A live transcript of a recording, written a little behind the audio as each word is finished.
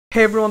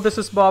Hey everyone, this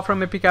is Bob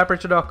from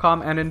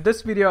epicaperture.com, and in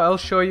this video I'll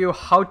show you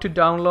how to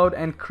download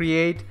and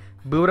create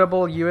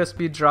bootable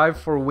USB drive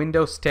for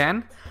Windows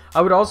 10.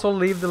 I would also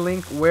leave the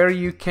link where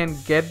you can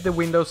get the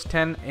Windows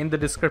 10 in the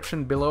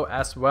description below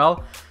as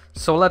well.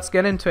 So let's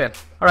get into it.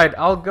 Alright,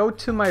 I'll go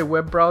to my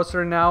web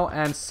browser now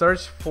and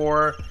search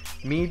for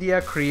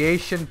Media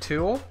Creation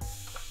Tool.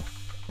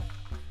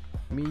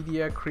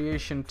 Media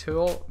Creation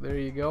Tool, there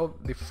you go,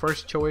 the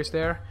first choice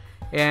there.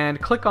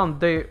 And click on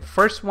the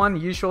first one.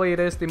 Usually it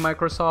is the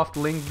Microsoft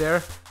link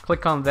there.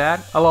 Click on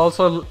that. I'll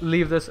also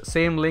leave this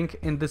same link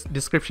in this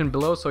description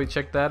below, so you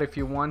check that if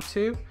you want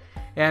to.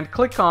 And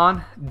click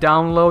on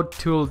download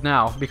tool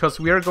now, because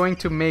we are going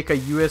to make a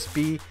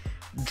USB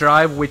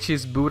drive which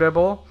is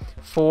bootable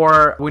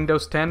for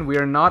Windows 10. We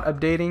are not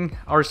updating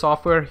our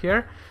software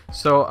here,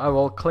 so I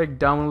will click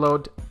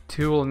download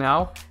tool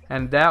now,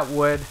 and that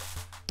would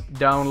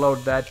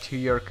download that to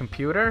your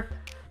computer.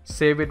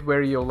 Save it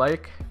where you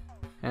like,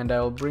 and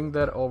I'll bring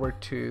that over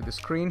to the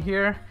screen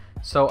here.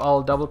 So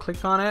I'll double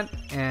click on it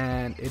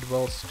and it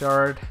will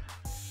start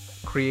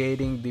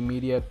creating the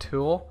media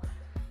tool.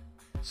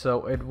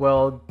 So it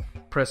will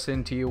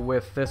present you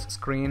with this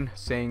screen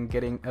saying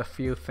getting a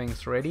few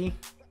things ready.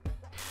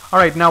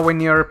 Alright, now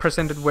when you're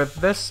presented with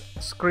this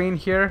screen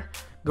here,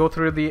 go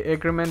through the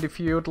agreement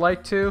if you would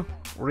like to,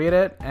 read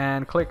it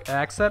and click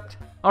accept.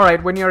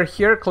 Alright, when you're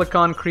here, click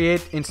on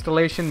create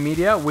installation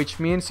media, which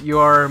means you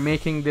are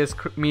making this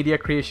media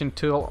creation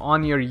tool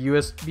on your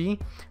USB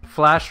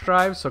flash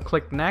drive, so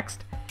click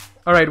next.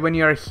 Alright, when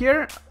you're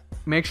here,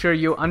 make sure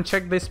you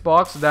uncheck this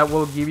box. That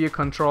will give you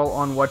control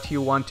on what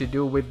you want to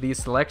do with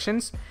these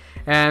selections.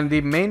 And the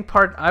main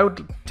part I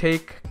would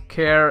take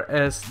care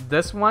is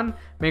this one.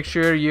 Make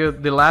sure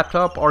the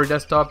laptop or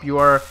desktop you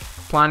are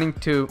planning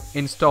to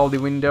install the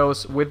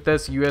Windows with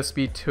this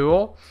USB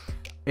tool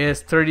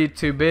is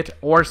 32-bit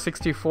or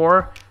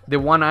 64. The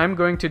one I'm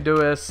going to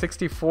do is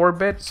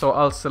 64-bit, so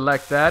I'll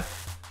select that.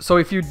 So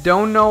if you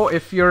don't know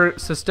if your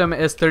system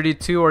is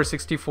 32 or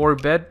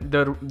 64-bit,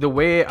 the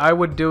way I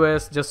would do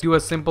is just do a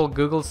simple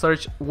Google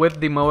search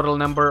with the model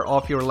number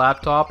of your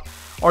laptop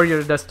or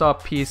your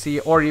desktop PC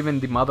or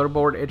even the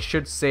motherboard. It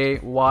should say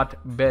what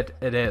bit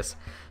it is.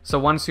 So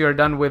once you're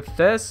done with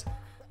this,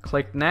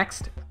 click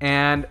next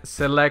and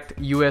select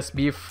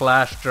USB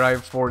flash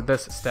drive for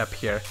this step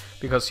here,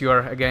 because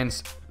you're again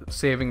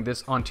saving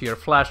this onto your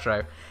flash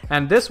drive,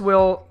 and this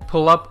will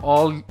pull up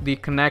all the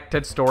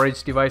connected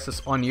storage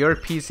devices on your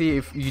PC.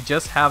 If you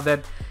just have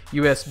that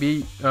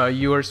USB,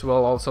 yours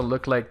will also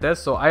look like this.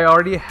 So I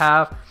already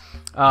have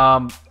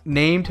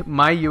named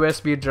my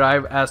USB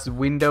drive as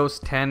Windows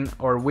 10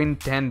 or Win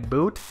 10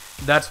 boot.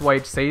 That's why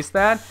it says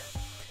that.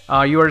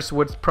 Yours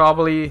would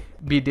probably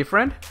be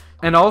different.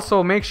 And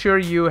also make sure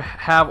you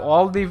have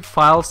all the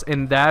files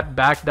in that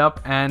backed up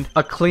and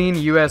a clean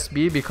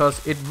USB,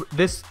 because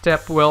this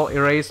step will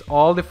erase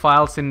all the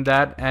files in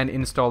that and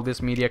install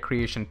this media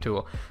creation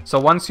tool.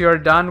 So once you're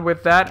done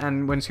with that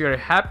and once you're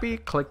happy,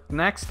 click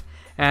next,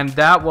 and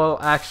that will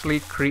actually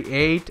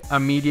create a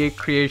media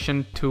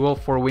creation tool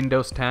for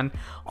Windows 10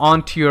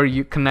 onto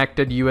your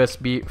connected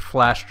USB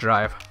flash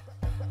drive.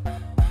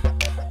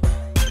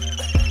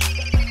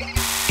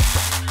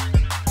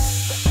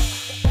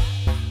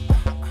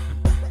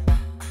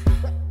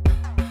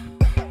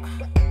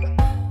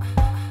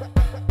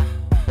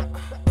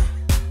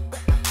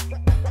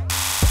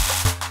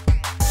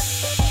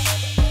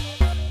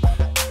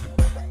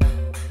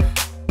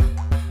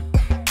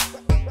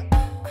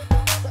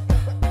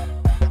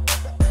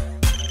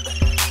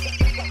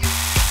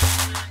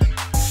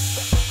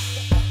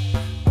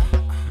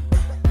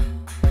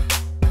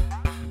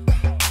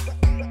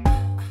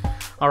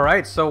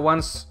 Alright, so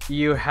once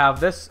you have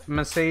this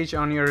message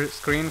on your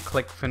screen,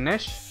 click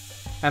finish.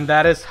 And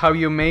that is how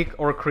you make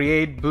or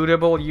create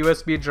bootable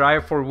USB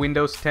drive for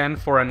Windows 10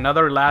 for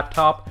another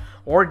laptop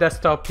or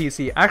desktop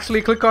PC.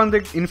 Actually, click on the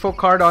info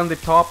card on the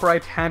top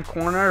right hand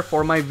corner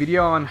for my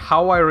video on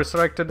how I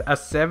resurrected a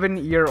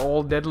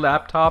 7-year-old dead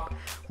laptop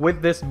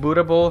with this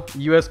bootable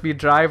USB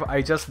drive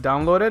I just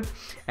downloaded,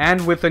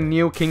 and with a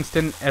new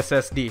Kingston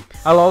SSD.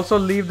 I'll also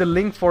leave the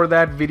link for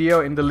that video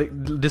in the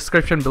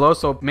description below,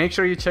 so make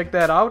sure you check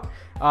that out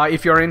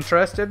if you're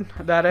interested,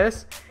 that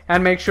is.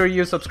 And make sure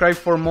you subscribe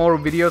for more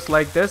videos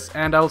like this,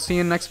 and I'll see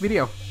you in next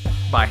video.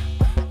 Bye.